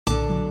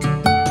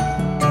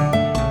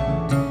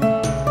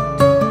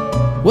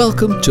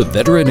Welcome to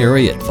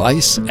Veterinary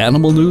Advice,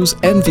 Animal News,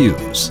 and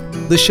Views,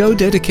 the show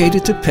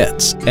dedicated to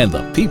pets and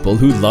the people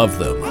who love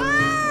them.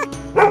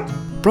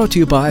 Brought to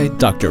you by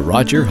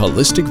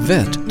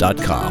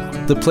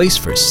drrogerholisticvet.com, the place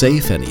for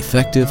safe and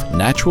effective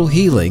natural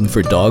healing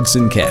for dogs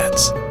and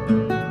cats.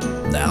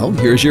 Now,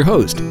 here's your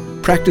host,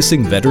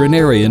 practicing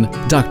veterinarian,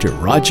 Dr.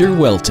 Roger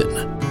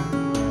Welton.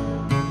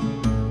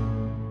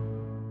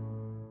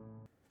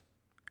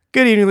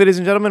 Good evening, ladies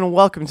and gentlemen, and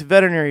welcome to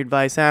Veterinary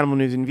Advice, Animal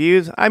News, and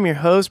Views. I'm your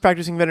host,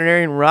 practicing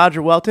veterinarian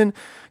Roger Welton,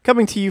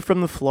 coming to you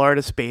from the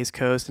Florida Space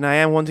Coast, and I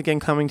am once again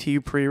coming to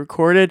you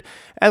pre-recorded,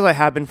 as I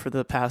have been for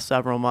the past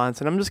several months,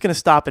 and I'm just going to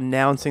stop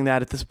announcing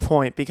that at this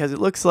point, because it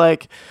looks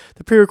like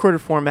the pre-recorded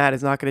format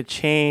is not going to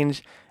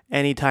change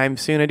anytime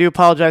soon. I do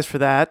apologize for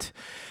that.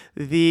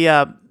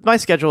 My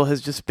schedule has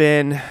just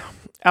been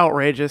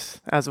outrageous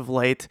as of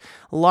late.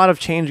 A lot of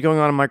change going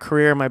on in my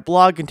career. My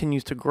blog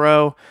continues to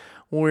grow.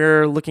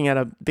 We're looking at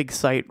a big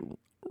site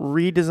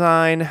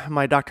redesign.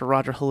 My Dr.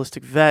 Roger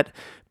Holistic Vet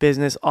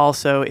business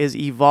also is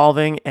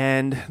evolving,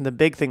 and the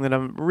big thing that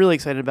I'm really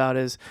excited about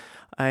is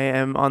I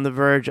am on the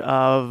verge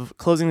of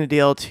closing the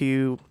deal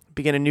to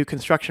begin a new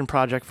construction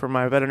project for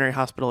my veterinary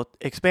hospital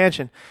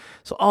expansion.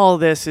 So all of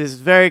this is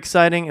very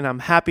exciting, and I'm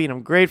happy and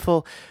I'm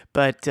grateful,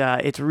 but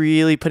it's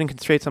really putting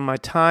constraints on my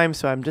time,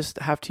 so I'm just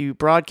have to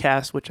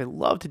broadcast, which I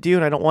love to do,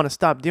 and I don't want to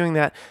stop doing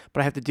that,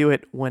 but I have to do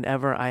it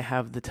whenever I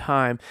have the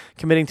time.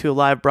 Committing to a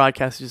live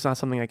broadcast is just not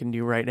something I can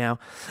do right now.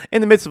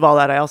 In the midst of all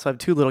that, I also have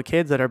two little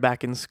kids that are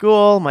back in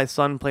school. My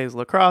son plays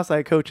lacrosse.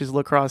 I coach his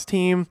lacrosse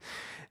team.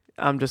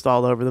 I'm just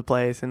all over the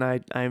place, and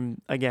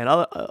I'm again,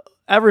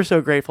 ever so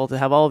grateful to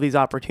have all of these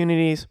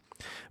opportunities,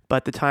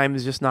 but the time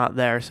is just not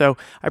there. So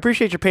I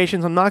appreciate your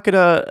patience. I'm not going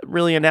to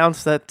really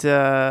announce that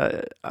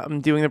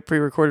I'm doing the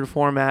pre-recorded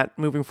format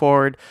moving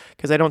forward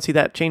because I don't see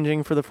that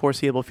changing for the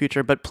foreseeable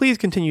future. But please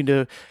continue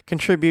to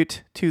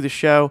contribute to the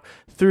show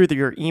through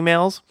your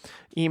emails.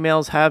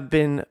 Emails have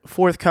been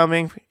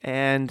forthcoming,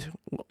 and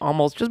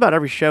almost just about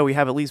every show we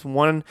have at least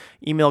one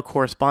email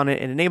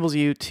correspondent. It enables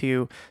you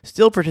to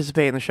still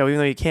participate in the show even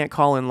though you can't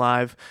call in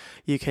live.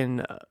 You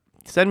can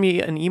send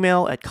me an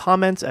email at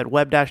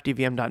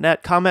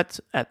comments@web-dvm.net,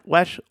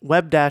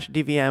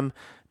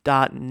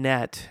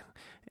 comments@web-dvm.net.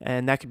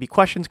 And that could be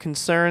questions,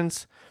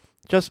 concerns,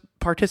 just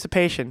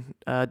participation.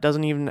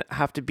 Doesn't even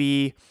have to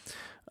be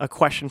a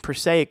question per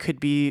se. It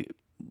could be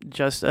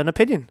just an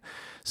opinion,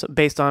 so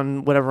based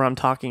on whatever I'm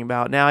talking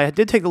about. Now, I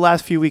did take the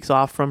last few weeks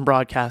off from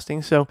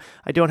broadcasting, so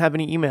I don't have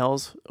any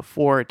emails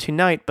for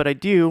tonight, but I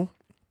do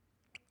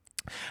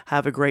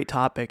have a great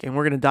topic, and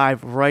we're going to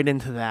dive right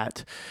into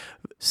that.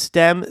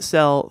 Stem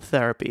cell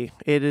therapy.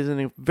 It is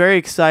a very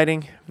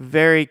exciting,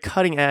 very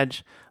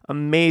cutting-edge,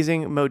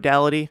 amazing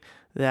modality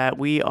that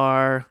we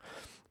are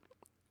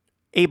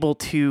able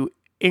to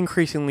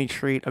increasingly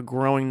treat a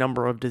growing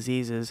number of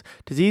diseases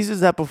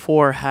that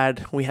before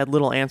we had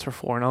little answer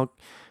for, and I'll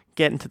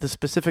get into the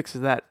specifics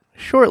of that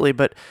shortly.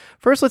 But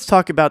first, let's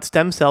talk about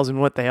stem cells and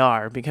what they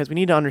are, because we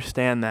need to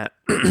understand that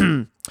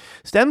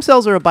stem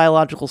cells are a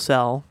biological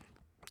cell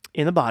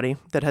in the body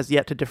that has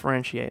yet to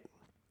differentiate.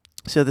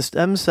 So the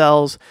stem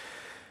cells,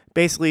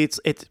 basically, it's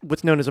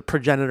what's known as a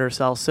progenitor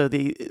cell. So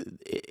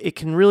it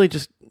can really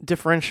just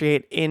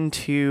differentiate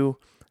into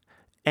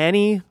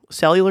any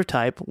cellular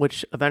type,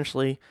 which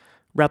eventually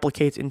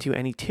replicates into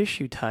any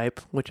tissue type,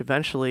 which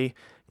eventually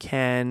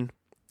can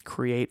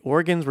create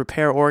organs,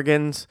 repair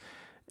organs,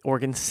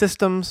 organ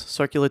systems,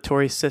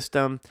 circulatory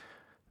system,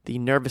 the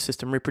nervous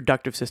system,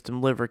 reproductive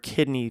system, liver,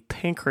 kidney,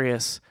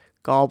 pancreas,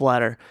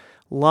 gallbladder,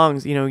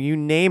 lungs, you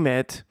name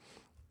it.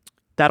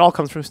 That all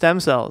comes from stem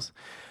cells.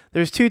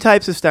 There's two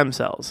types of stem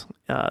cells.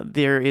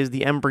 There is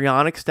the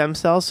embryonic stem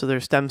cells. So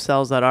there's stem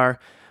cells that are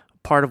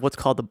part of what's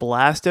called the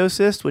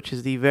blastocyst, which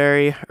is the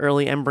very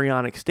early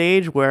embryonic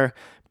stage where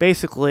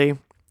basically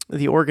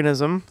the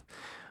organism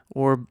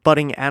or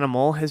budding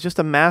animal is just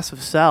a mass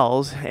of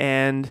cells,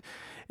 and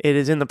it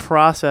is in the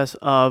process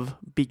of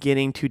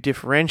beginning to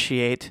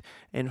differentiate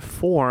and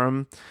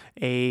form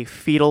a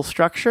fetal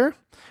structure,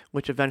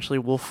 which eventually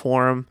will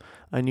form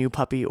a new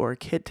puppy or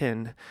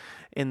kitten.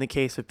 In the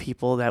case of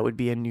people, that would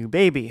be a new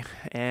baby.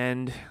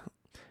 And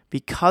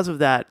because of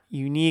that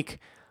unique,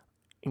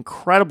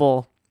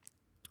 incredible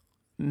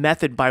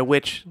method by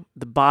which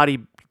the body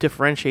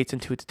differentiates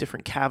into its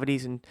different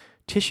cavities and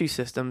tissue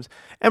systems,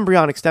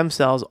 embryonic stem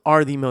cells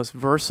are the most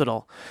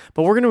versatile.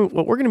 But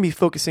what we're gonna be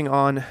focusing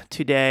on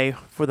today,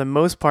 for the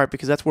most part,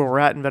 because that's where we're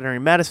at in veterinary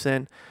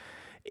medicine,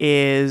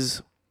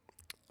 is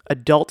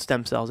adult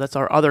stem cells. That's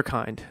our other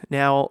kind.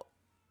 Now,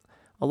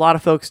 a lot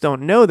of folks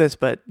don't know this,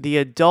 but the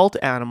adult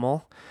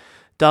animal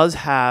does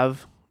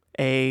have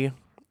a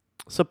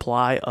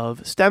supply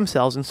of stem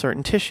cells in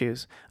certain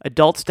tissues.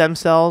 Adult stem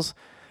cells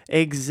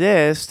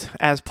exist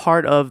as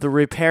part of the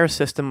repair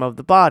system of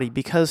the body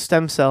because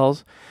stem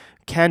cells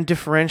can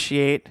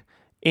differentiate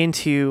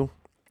into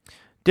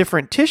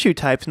different tissue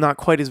types, not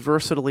quite as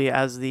versatilely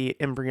as the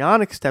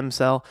embryonic stem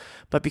cell,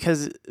 but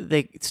because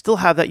they still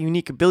have that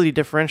unique ability to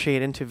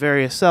differentiate into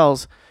various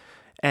cells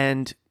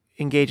and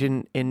engage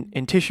in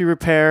tissue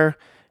repair,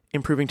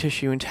 improving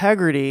tissue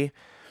integrity,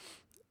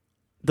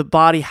 the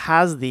body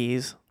has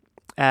these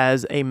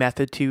as a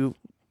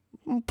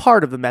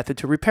part of the method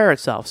to repair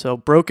itself. So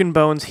broken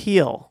bones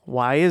heal.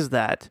 Why is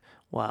that?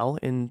 Well,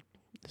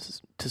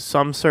 to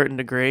some certain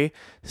degree,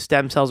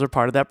 stem cells are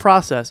part of that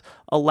process.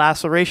 A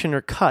laceration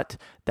or cut,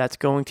 that's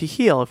going to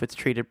heal if it's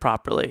treated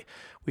properly.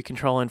 We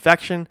control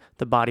infection,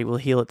 the body will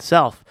heal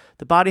itself.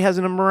 The body has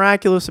a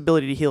miraculous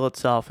ability to heal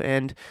itself,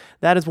 and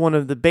that is one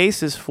of the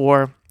bases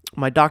for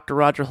my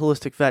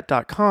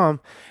drrogerholisticvet.com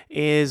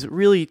is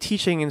really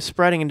teaching and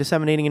spreading and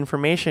disseminating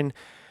information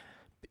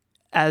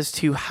as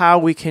to how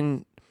we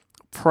can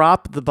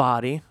prop the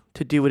body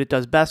to do what it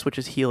does best, which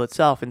is heal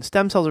itself. And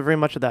stem cells are very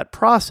much of that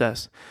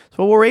process.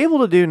 So what we're able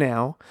to do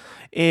now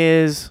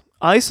is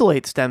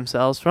isolate stem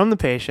cells from the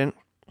patient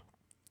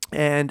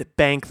and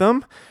bank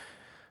them,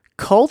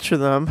 culture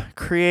them,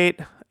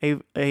 create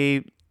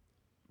a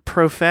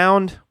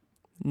profound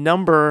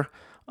number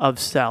of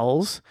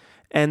cells,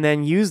 and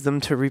then use them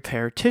to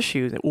repair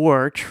tissue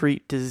or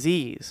treat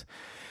disease.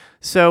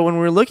 So when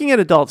we're looking at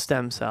adult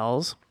stem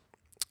cells,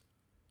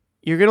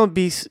 you're going to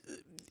be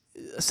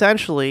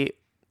essentially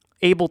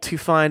able to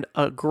find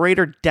a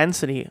greater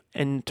density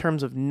in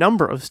terms of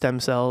number of stem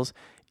cells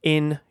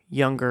in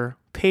younger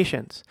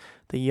patients.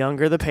 The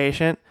younger the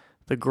patient,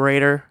 the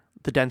greater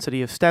the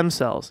density of stem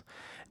cells.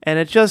 And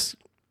it just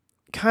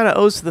kind of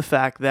owes to the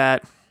fact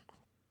that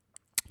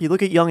you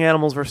look at young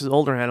animals versus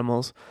older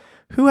animals,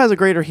 who has a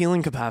greater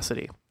healing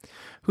capacity?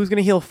 Who's going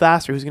to heal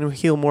faster? Who's going to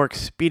heal more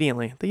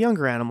expediently? The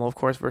younger animal, of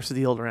course, versus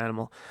the older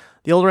animal.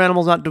 The older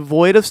animal is not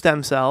devoid of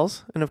stem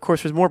cells, and of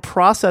course there's more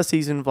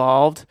processes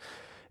involved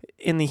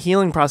in the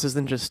healing process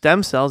than just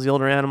stem cells. The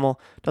older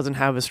animal doesn't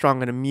have as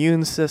strong an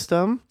immune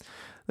system.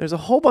 There's a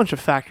whole bunch of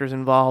factors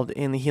involved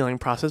in the healing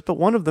process, but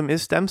one of them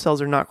is stem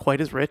cells are not quite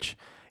as rich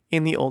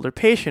in the older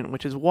patient,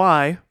 which is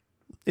why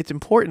it's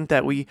important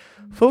that we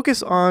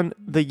focus on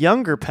the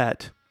younger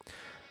pet,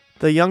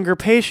 the younger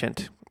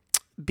patient,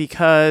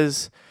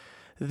 because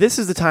this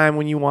is the time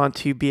when you want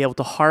to be able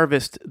to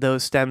harvest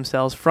those stem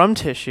cells from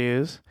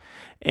tissues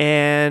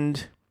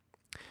and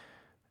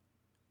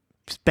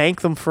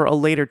bank them for a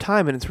later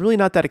time. And it's really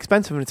not that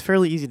expensive, and it's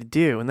fairly easy to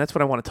do. And that's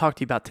what I want to talk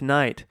to you about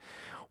tonight.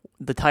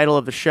 The title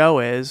of the show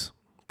is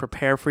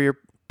Prepare for Your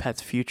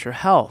Pet's Future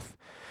Health.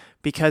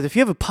 Because if you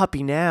have a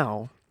puppy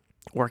now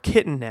or a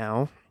kitten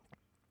now,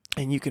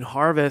 and you can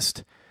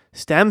harvest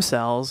stem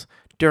cells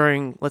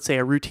during, let's say,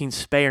 a routine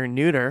spay or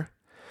neuter,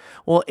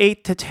 well,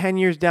 8 to 10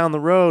 years down the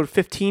road,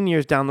 15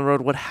 years down the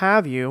road, what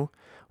have you,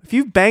 if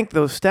you've banked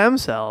those stem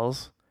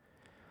cells,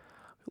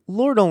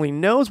 Lord only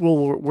knows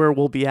where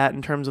we'll be at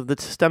in terms of the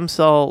stem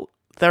cell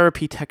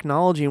therapy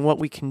technology and what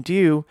we can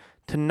do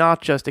to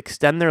not just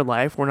extend their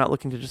life. We're not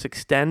looking to just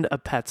extend a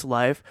pet's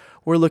life.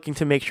 We're looking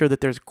to make sure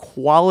that there's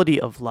quality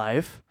of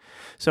life.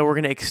 So we're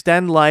going to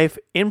extend life,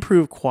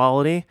 improve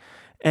quality,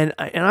 and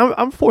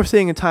I'm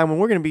foreseeing a time when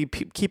we're going to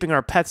be keeping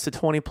our pets to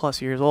 20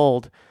 plus years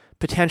old,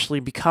 potentially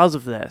because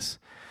of this.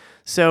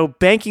 So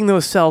banking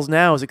those cells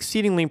now is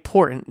exceedingly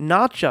important,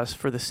 not just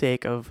for the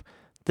sake of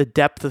the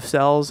depth of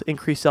cells,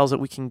 increased cells that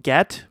we can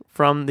get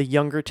from the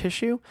younger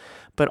tissue,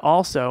 but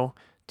also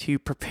to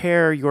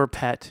prepare your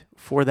pet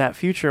for that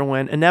future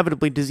when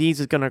inevitably disease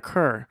is going to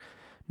occur.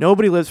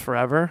 Nobody lives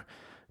forever.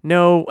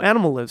 No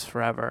animal lives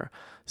forever.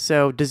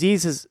 So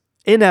disease is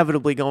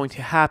inevitably going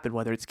to happen,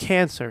 whether it's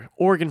cancer,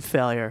 organ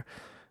failure,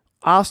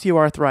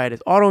 osteoarthritis,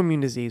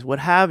 autoimmune disease, what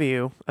have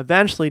you.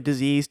 Eventually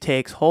disease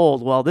takes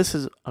hold. Well, this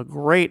is a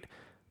great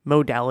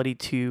modality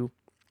to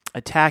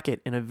attack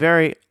it in a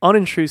very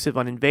unintrusive,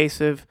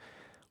 uninvasive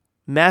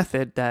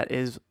method that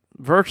is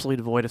virtually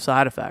devoid of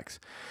side effects.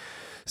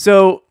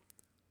 So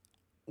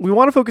we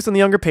want to focus on the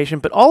younger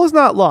patient, but all is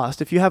not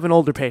lost if you have an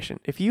older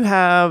patient. If you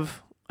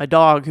have a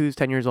dog who's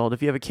 10 years old,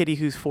 if you have a kitty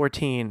who's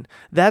 14,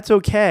 that's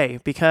okay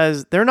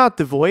because they're not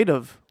devoid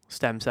of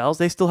stem cells.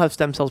 They still have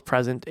stem cells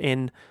present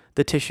in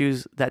the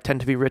tissues that tend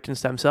to be rich in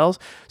stem cells.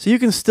 So you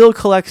can still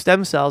collect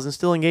stem cells and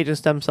still engage in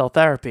stem cell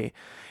therapy.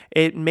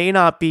 It may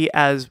not be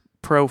as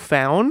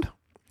profound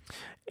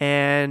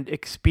and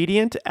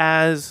expedient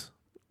as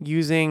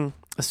using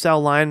a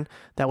cell line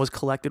that was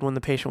collected when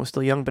the patient was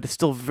still young, but it's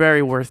still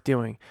very worth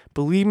doing.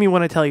 Believe me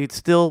when I tell you, it's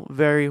still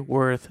very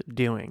worth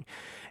doing.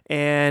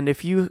 And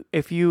if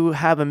you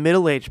have a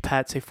middle-aged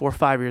pet, say 4 or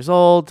 5 years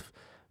old,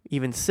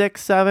 even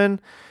 6, 7,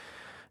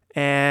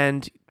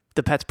 and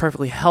the pet's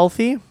perfectly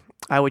healthy,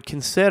 I would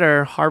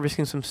consider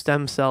harvesting some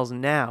stem cells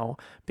now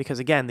because,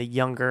 again, the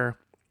younger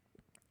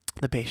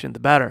the patient, the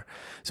better.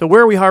 So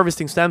where are we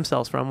harvesting stem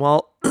cells from?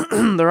 Well,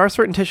 there are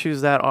certain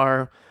tissues that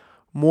are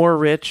more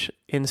rich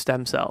in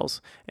stem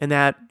cells, and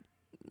that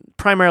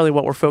primarily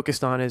what we're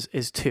focused on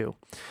is two.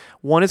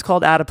 One is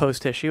called adipose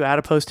tissue.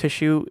 Adipose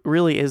tissue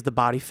really is the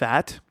body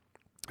fat.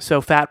 So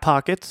fat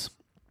pockets,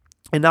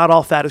 and not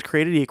all fat is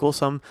created equal.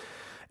 Some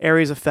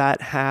areas of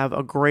fat have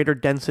a greater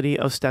density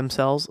of stem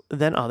cells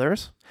than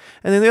others.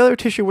 And then the other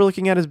tissue we're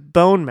looking at is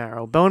bone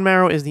marrow. Bone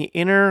marrow is the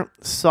inner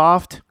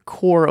soft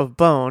core of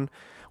bone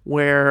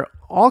where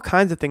all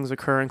kinds of things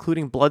occur,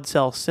 including blood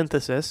cell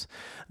synthesis.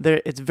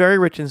 It's very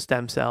rich in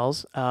stem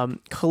cells.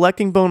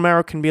 Collecting bone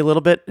marrow can be a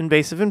little bit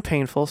invasive and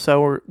painful,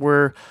 so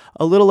we're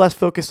a little less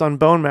focused on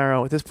bone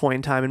marrow at this point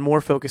in time and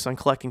more focused on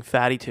collecting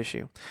fatty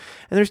tissue.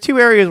 And there's two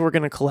areas we're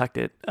going to collect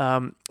it.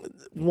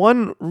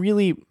 One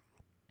really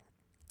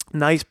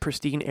nice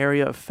pristine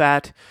area of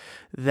fat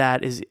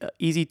that is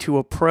easy to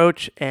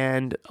approach,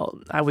 and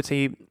I would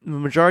say the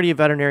majority of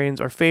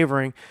veterinarians are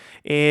favoring,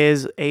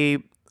 is a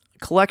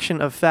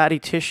collection of fatty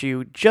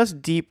tissue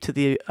just deep to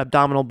the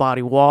abdominal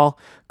body wall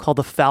called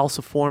the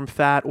falciform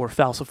fat, or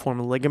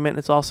falciform ligament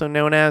it's also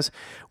known as.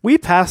 We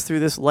pass through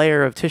this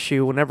layer of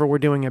tissue whenever we're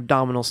doing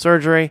abdominal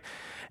surgery,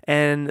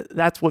 and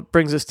that's what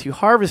brings us to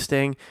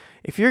harvesting.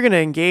 If you're going to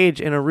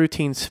engage in a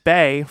routine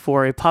spay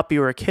for a puppy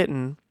or a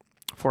kitten,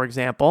 for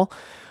example,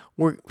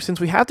 since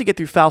we have to get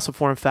through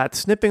falciform fat,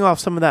 snipping off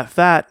some of that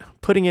fat,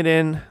 putting it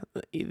in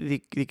the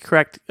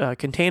correct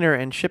container,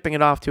 and shipping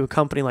it off to a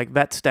company like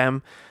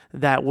VetStem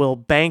that will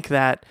bank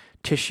that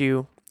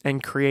tissue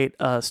and create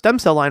a stem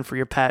cell line for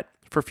your pet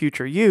for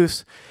future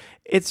use.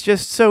 It's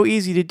just so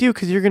easy to do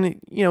because you're going to,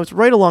 it's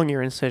right along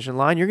your incision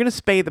line. You're going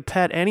to spay the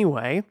pet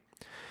anyway.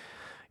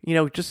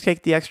 Just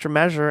take the extra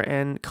measure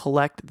and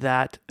collect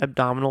that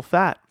abdominal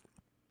fat.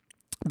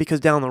 Because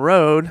down the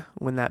road,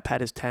 when that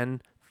pet is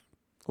 10,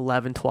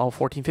 11, 12,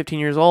 14, 15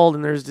 years old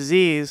and there's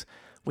disease,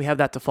 we have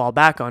that to fall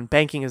back on.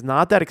 Banking is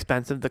not that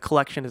expensive. The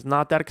collection is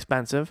not that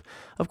expensive.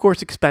 Of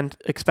course,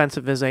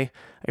 expensive is a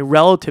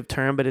relative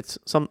term, but it's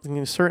something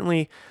to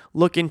certainly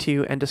look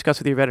into and discuss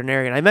with your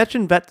veterinarian. I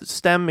mentioned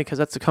VetStem because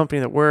that's the company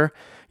that we're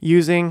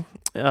using.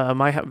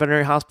 My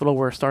veterinary hospital,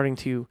 we're starting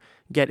to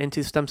get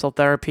into stem cell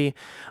therapy,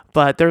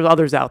 but there's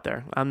others out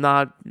there. I'm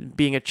not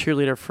being a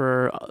cheerleader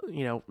for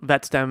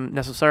VetStem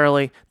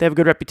necessarily. They have a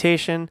good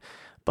reputation,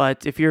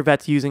 but if your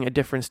vet's using a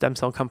different stem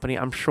cell company,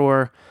 I'm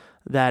sure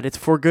that it's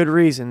for good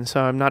reason.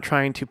 So I'm not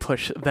trying to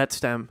push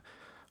VetStem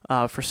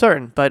for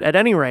certain. But at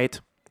any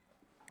rate,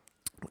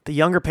 the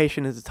younger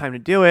patient is the time to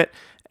do it,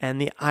 and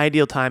the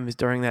ideal time is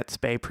during that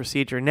spay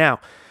procedure. Now,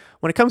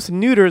 when it comes to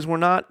neuters, we're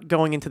not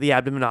going into the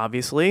abdomen,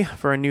 obviously.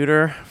 For a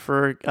neuter,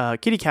 for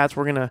kitty cats,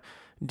 we're going to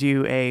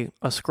do a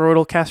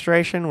scrotal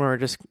castration where we're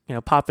just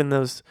popping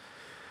those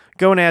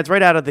gonads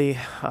right out of the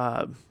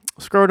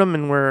scrotum,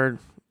 and we're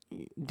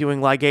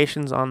doing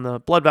ligations on the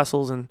blood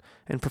vessels and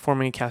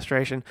performing a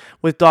castration.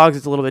 With dogs,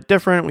 it's a little bit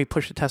different. We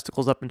push the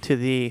testicles up into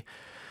the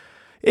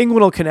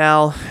inguinal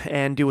canal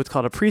and do what's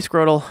called a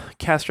prescrotal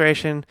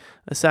castration.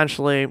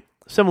 Essentially,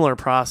 similar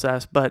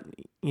process, but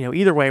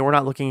either way, we're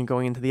not looking at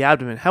going into the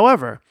abdomen.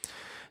 However,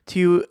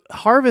 to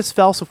harvest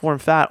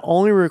falciform fat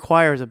only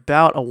requires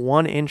about a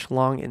 1-inch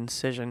long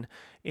incision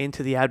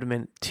into the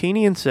abdomen.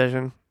 Teeny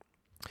incision,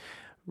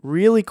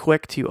 really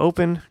quick to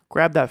open,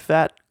 grab that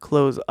fat,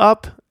 close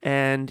up,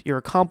 and you're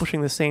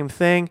accomplishing the same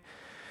thing,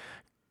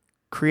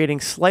 creating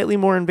slightly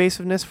more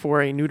invasiveness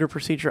for a neuter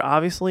procedure,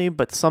 obviously,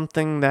 but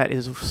something that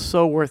is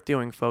so worth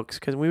doing, folks,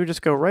 because we would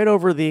just go right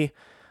over the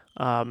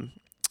an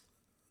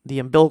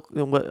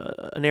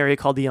area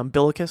called the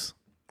umbilicus,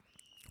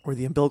 where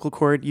the umbilical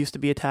cord used to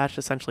be attached,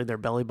 essentially their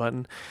belly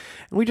button,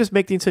 and we just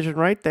make the incision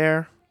right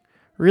there,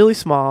 really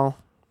small,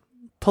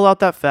 pull out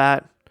that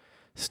fat,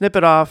 snip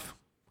it off,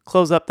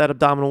 close up that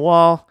abdominal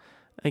wall.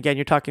 Again,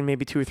 you're talking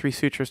maybe 2 or 3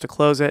 sutures to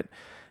close it.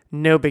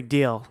 No big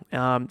deal.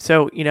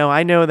 So,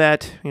 I know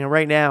that,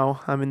 right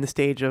now I'm in the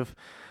stage of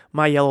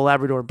my yellow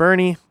Labrador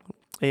Bernie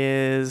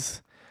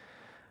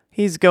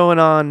he's going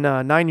on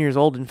 9 years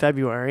old in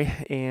February.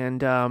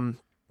 And,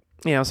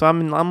 so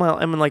I'm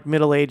in like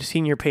middle-aged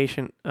senior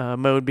patient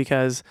mode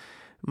because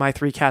my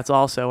 3 cats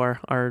also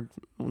are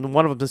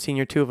one of them's a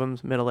senior, 2 of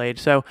them's middle-aged.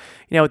 So,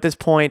 at this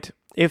point,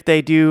 if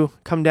they do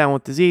come down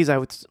with disease, I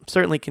would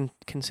certainly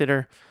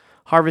consider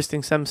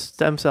harvesting some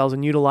stem cells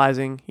and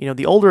utilizing,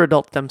 the older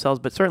adult stem cells.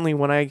 But certainly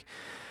when I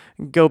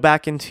go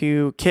back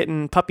into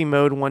kitten puppy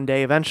mode one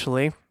day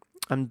eventually,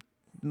 I'm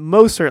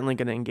most certainly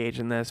going to engage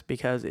in this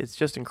because it's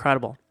just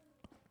incredible.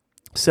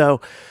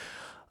 So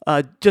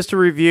just to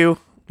review,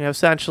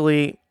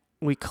 essentially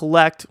we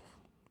collect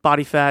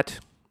body fat,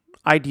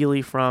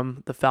 ideally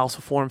from the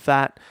falciform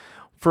fat.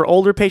 For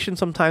older patients,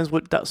 sometimes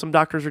what some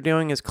doctors are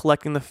doing is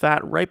collecting the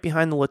fat right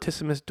behind the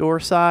latissimus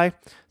dorsi.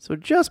 So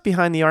just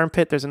behind the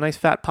armpit, there's a nice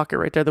fat pocket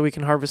right there that we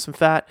can harvest some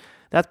fat.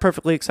 That's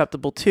perfectly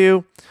acceptable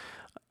too.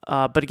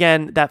 But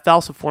again, that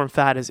falciform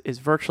fat is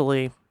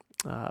virtually,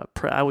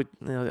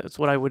 it's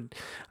what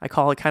I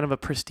call it kind of a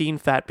pristine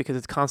fat because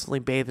it's constantly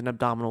bathed in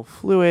abdominal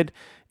fluid.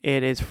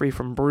 It is free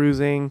from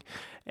bruising,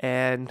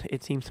 and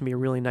it seems to be a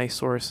really nice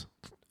source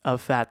of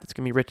fat that's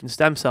going to be rich in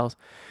stem cells.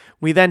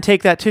 We then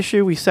take that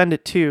tissue, we send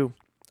it to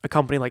a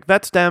company like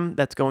VetStem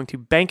that's going to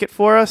bank it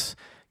for us,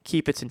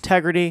 keep its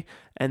integrity,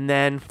 and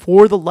then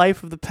for the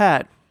life of the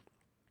pet,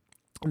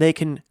 they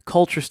can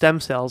culture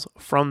stem cells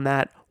from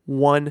that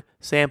one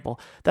sample.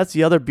 That's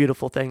the other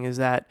beautiful thing is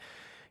that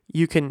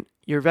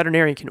your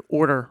veterinarian can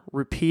order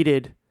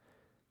repeated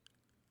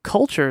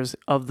cultures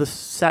of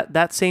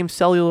that same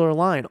cellular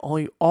line,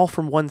 all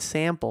from one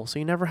sample. So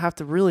you never have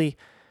to really,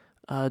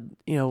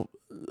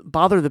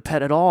 bother the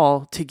pet at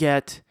all to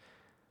get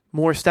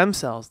more stem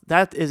cells.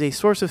 That is a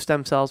source of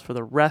stem cells for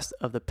the rest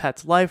of the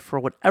pet's life for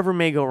whatever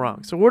may go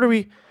wrong. So what are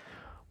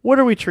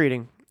we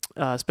treating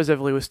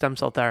specifically with stem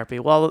cell therapy?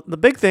 Well, the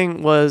big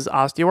thing was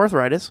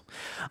osteoarthritis.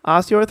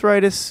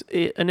 Osteoarthritis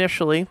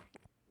initially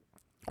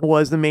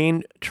was the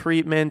main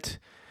treatment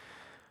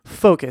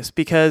focus,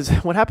 because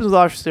what happens with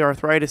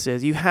osteoarthritis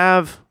is you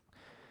have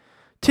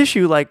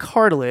tissue like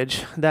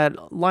cartilage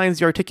that lines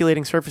the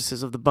articulating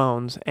surfaces of the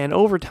bones, and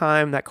over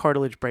time that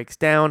cartilage breaks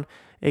down,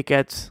 it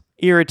gets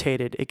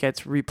irritated, it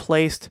gets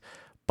replaced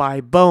by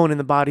bone in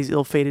the body's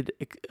ill-fated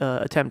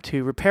attempt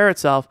to repair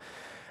itself.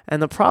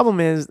 And the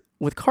problem is,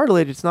 with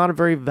cartilage, it's not a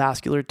very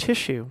vascular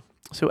tissue.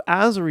 So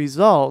as a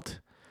result,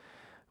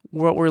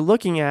 what we're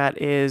looking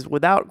at is,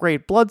 without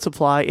great blood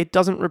supply, it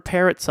doesn't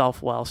repair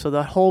itself well. So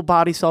the whole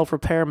body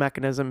self-repair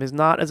mechanism is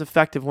not as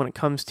effective when it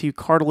comes to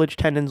cartilage,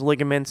 tendons,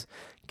 ligaments,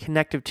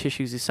 connective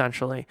tissues,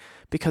 essentially,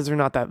 because they're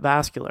not that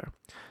vascular.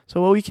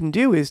 So what we can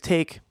do is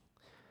take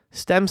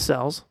stem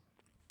cells,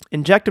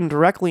 inject them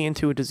directly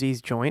into a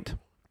diseased joint,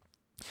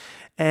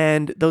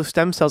 and those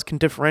stem cells can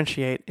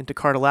differentiate into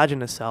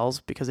cartilaginous cells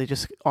because they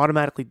just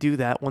automatically do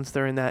that once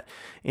they're in that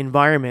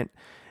environment.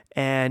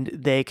 And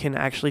they can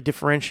actually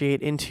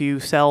differentiate into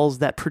cells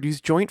that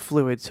produce joint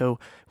fluid. So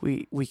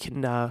we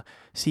can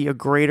see a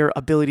greater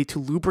ability to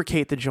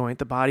lubricate the joint.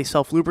 The body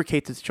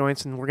self-lubricates its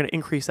joints, and we're going to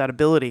increase that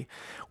ability.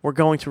 We're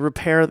going to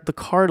repair the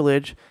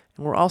cartilage,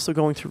 and we're also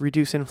going to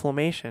reduce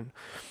inflammation.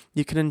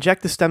 You can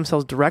inject the stem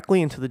cells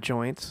directly into the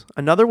joints.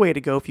 Another way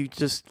to go, if you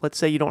just, let's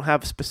say you don't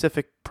have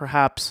specific,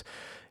 perhaps,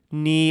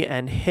 knee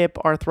and hip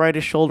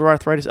arthritis, shoulder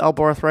arthritis,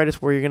 elbow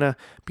arthritis, where you're going to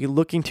be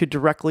looking to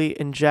directly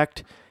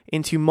inject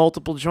into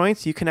multiple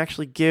joints, you can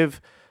actually give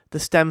the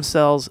stem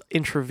cells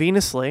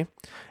intravenously,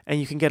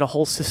 and you can get a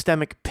whole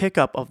systemic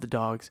pickup of the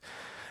dogs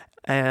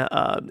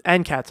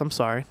and cats. I'm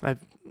sorry.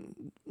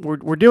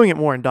 We're doing it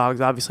more in dogs.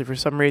 Obviously, for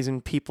some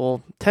reason,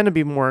 people tend to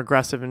be more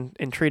aggressive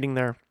in treating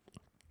their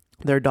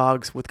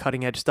dogs with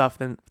cutting edge stuff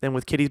than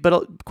with kitties.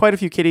 But quite a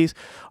few kitties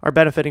are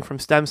benefiting from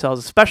stem cells,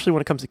 especially when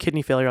it comes to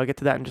kidney failure. I'll get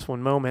to that in just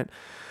one moment.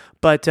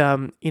 But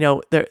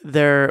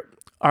there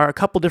are a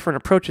couple different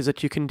approaches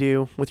that you can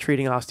do with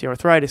treating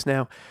osteoarthritis.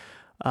 Now,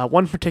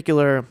 one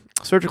particular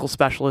surgical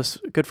specialist,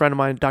 a good friend of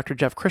mine, Dr.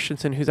 Jeff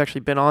Christensen, who's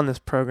actually been on this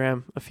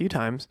program a few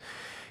times,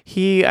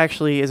 he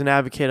actually is an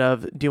advocate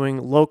of doing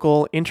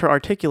local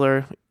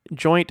intra-articular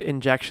joint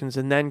injections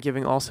and then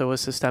giving also a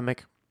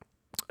systemic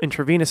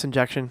intravenous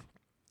injection.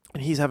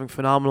 And he's having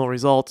phenomenal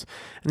results.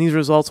 And these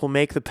results will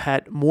make the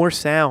pet more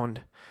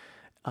sound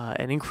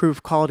and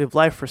improve quality of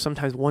life for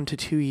sometimes 1 to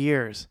 2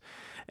 years.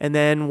 And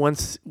then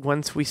once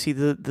we see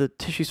the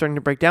tissue starting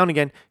to break down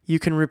again, you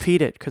can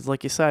repeat it, because,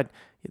 like you said,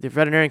 the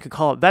veterinarian could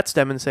call it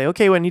VetStem and say,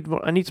 okay, well,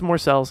 I need some more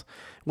cells.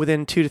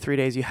 Within 2 to 3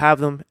 days, you have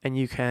them, and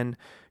you can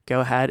go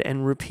ahead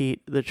and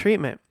repeat the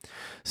treatment.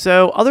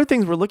 So other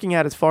things we're looking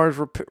at as far as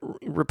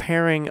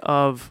repairing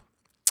of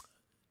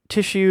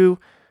tissue,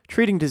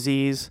 treating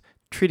disease,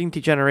 treating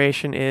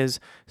degeneration is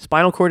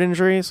spinal cord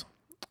injuries.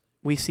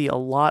 We see a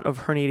lot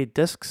of herniated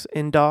discs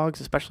in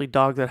dogs, especially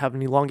dogs that have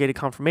an elongated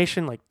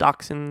conformation, like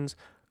dachshunds,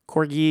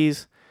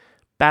 corgis,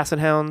 basset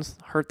hounds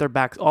hurt their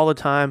backs all the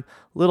time.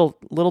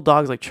 Little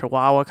dogs like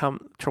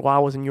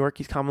Chihuahuas and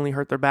Yorkies commonly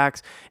hurt their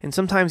backs. And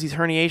sometimes these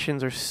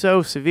herniations are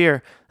so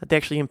severe that they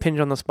actually impinge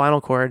on the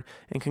spinal cord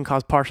and can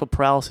cause partial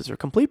paralysis or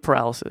complete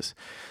paralysis.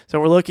 So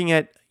we're looking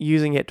at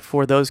using it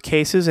for those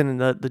cases,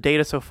 and the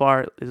data so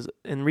far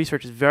in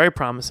research is very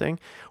promising.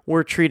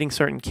 We're treating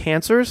certain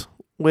cancers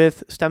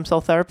with stem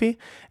cell therapy,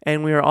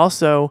 and we are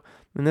also,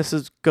 and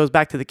goes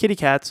back to the kitty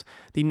cats,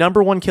 the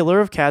number one killer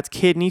of cats,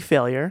 kidney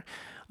failure.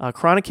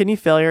 Chronic kidney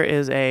failure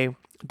is a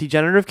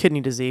degenerative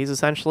kidney disease.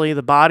 Essentially,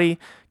 the body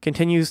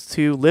continues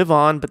to live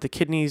on, but the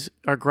kidneys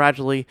are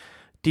gradually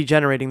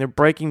degenerating. They're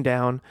breaking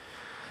down.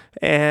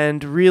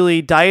 And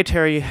really,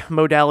 dietary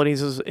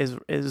modalities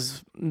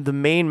is the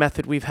main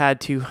method we've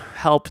had to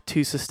help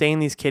to sustain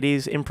these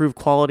kitties, improve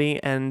quality,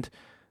 and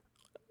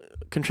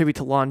contribute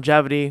to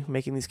longevity,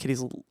 making these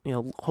kitties,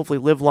 hopefully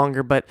live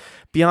longer. But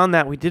beyond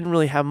that, we didn't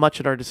really have much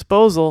at our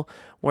disposal,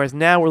 whereas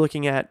now we're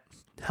looking at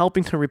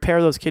helping to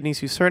repair those kidneys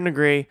to a certain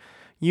degree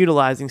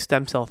utilizing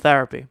stem cell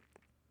therapy.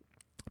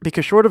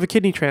 Because short of a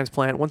kidney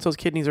transplant, once those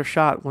kidneys are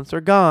shot, once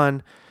they're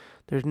gone,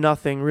 there's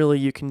nothing really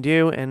you can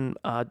do. And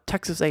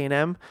Texas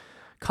A&M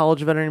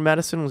College of Veterinary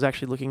Medicine was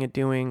actually looking at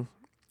doing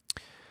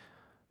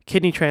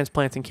kidney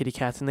transplants in kitty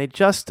cats, and they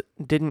just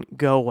didn't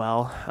go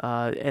well,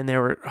 and they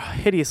were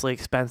hideously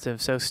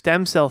expensive. So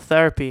stem cell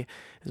therapy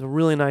is a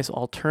really nice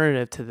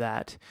alternative to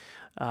that.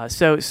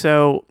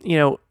 So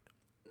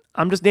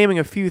I'm just naming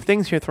a few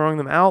things here, throwing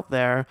them out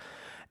there,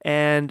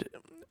 and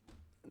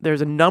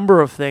there's a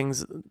number of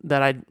things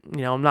that I'm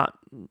not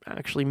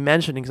actually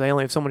mentioning because I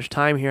only have so much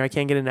time here. I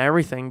can't get into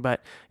everything,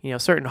 but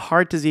certain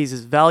heart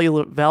diseases,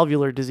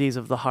 valvular disease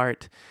of the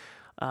heart,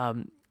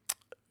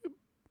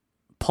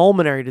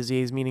 pulmonary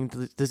disease, meaning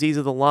the disease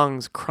of the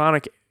lungs,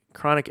 chronic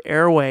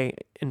airway,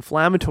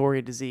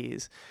 inflammatory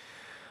disease.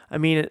 I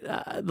mean,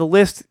 the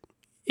list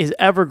is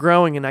ever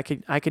growing, and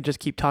I could just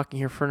keep talking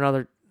here for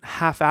another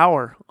half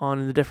hour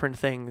on the different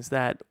things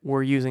that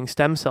we're using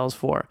stem cells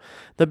for.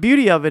 The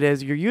beauty of it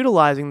is you're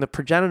utilizing the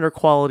progenitor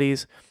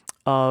qualities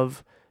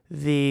of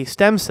the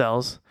stem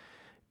cells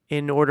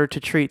in order to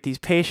treat these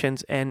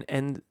patients,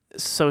 and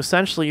so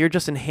essentially you're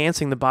just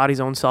enhancing the body's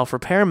own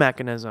self-repair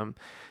mechanism.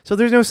 So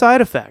there's no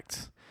side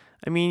effects.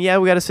 I mean, yeah,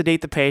 we got to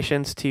sedate the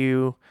patients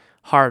to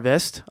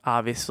harvest,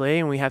 obviously,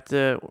 and we have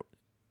to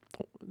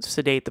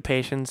sedate the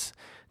patients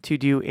to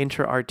do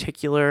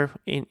intra-articular,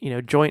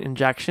 joint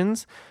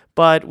injections,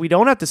 but we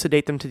don't have to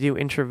sedate them to do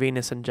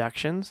intravenous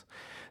injections.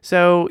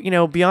 So,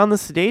 beyond the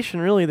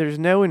sedation, really, there's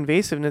no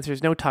invasiveness,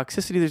 there's no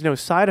toxicity, there's no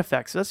side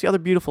effects. So that's the other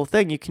beautiful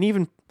thing. You can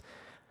even,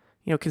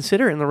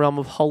 consider it in the realm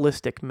of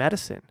holistic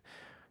medicine.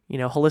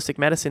 Holistic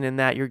medicine in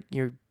that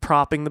you're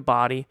propping the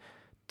body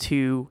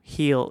to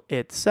heal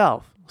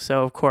itself.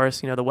 So, of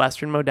course, the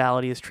Western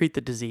modality is treat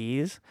the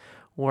disease,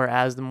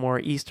 whereas the more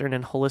Eastern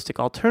and holistic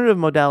alternative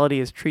modality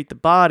is treat the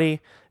body,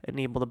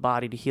 enable the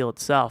body to heal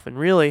itself. And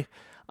really,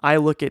 I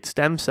look at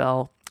stem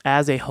cell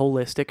as a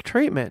holistic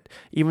treatment.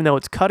 Even though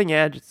it's cutting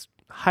edge, it's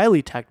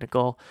highly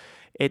technical,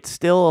 it's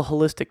still a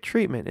holistic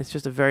treatment. It's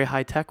just a very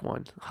high-tech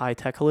one,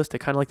 high-tech holistic,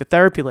 kind of like the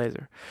therapy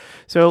laser.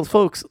 So,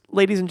 folks,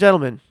 ladies and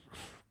gentlemen,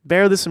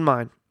 bear this in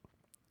mind.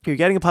 You're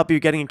getting a puppy, you're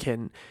getting a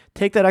kitten.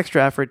 Take that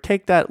extra effort,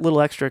 take that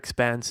little extra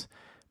expense,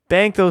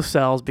 bank those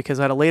cells, because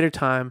at a later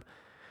time,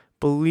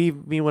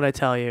 believe me when I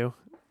tell you,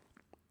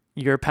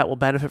 your pet will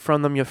benefit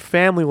from them, your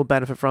family will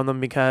benefit from them,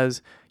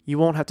 because you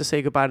won't have to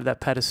say goodbye to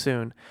that pet as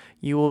soon.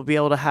 You will be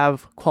able to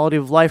have quality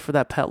of life for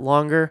that pet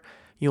longer.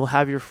 You'll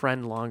have your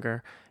friend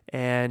longer.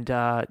 And,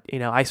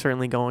 I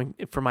certainly going,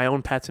 for my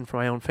own pets and for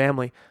my own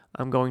family,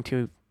 I'm going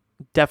to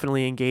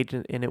definitely engage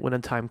in it when the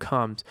time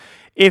comes.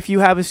 If you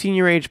have a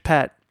senior age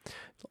pet,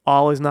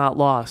 all is not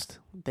lost.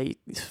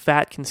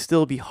 Fat can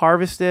still be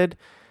harvested,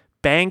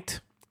 banked,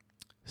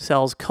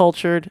 cells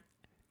cultured,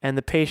 and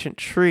the patient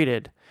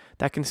treated.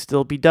 That can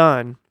still be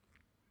done.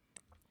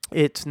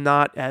 It's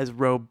not as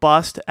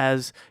robust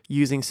as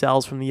using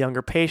cells from the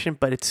younger patient,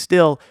 but it's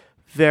still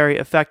very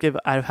effective.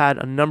 I've had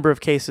a number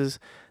of cases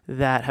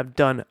that have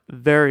done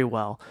very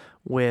well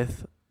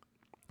with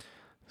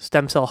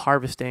stem cell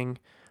harvesting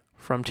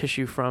from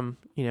tissue from,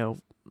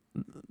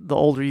 the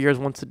older years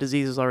once the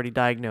disease is already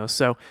diagnosed.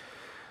 So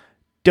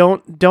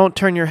don't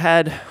turn your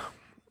head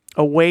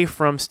away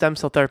from stem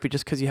cell therapy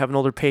just because you have an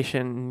older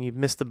patient and you've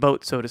missed the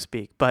boat, so to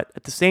speak. But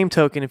at the same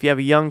token, if you have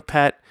a young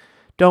pet,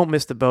 don't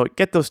miss the boat.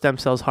 Get those stem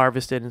cells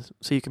harvested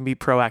so you can be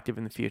proactive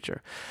in the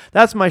future.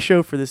 That's my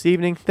show for this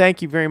evening.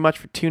 Thank you very much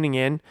for tuning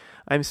in.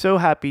 I'm so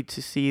happy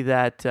to see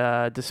that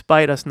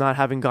despite us not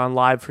having gone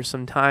live for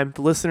some time,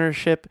 the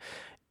listenership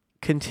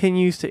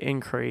continues to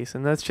increase,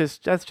 and that's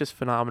just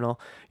phenomenal.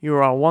 You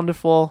are all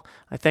wonderful.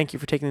 I thank you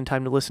for taking the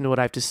time to listen to what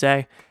I have to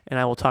say, and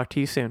I will talk to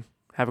you soon.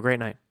 Have a great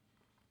night.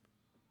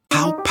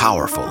 How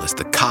powerful is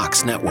the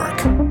Cox Network?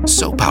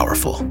 So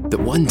powerful that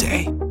one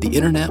day, the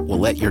internet will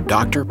let your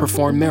doctor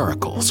perform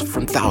miracles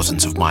from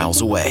thousands of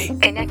miles away.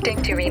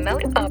 Connecting to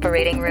remote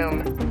operating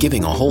room.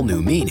 Giving a whole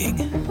new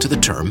meaning to the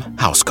term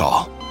house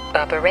call.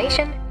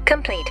 Operation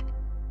complete.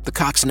 The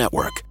Cox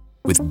Network.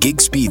 With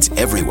gig speeds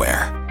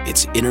everywhere.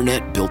 It's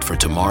internet built for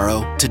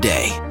tomorrow,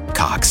 today.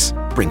 Cox,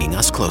 bringing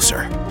us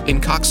closer.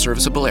 In Cox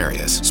serviceable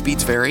areas,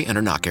 speeds vary and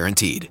are not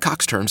guaranteed.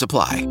 Cox terms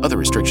apply. Other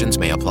restrictions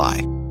may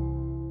apply.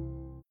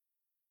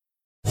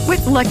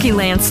 With Lucky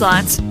Land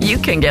Slots, you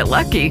can get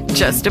lucky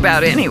just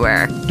about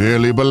anywhere.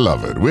 Dearly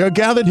beloved, we are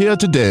gathered here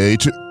today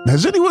to...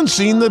 Has anyone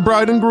seen the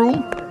bride and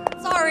groom?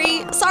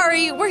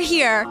 Sorry, we're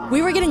here.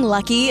 We were getting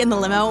lucky in the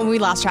limo and we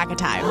lost track of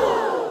time.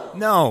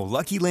 No,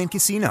 Lucky Land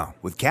Casino,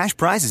 with cash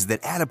prizes that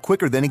add up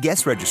quicker than a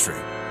guest registry.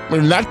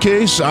 In that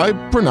case, I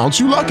pronounce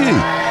you lucky.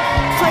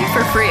 Play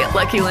for free at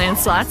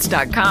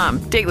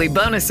LuckyLandSlots.com. Daily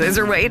bonuses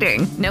are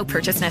waiting. No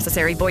purchase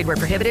necessary. Void where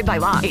prohibited by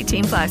law.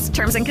 18+.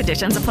 Terms and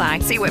conditions apply.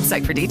 See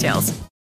website for details.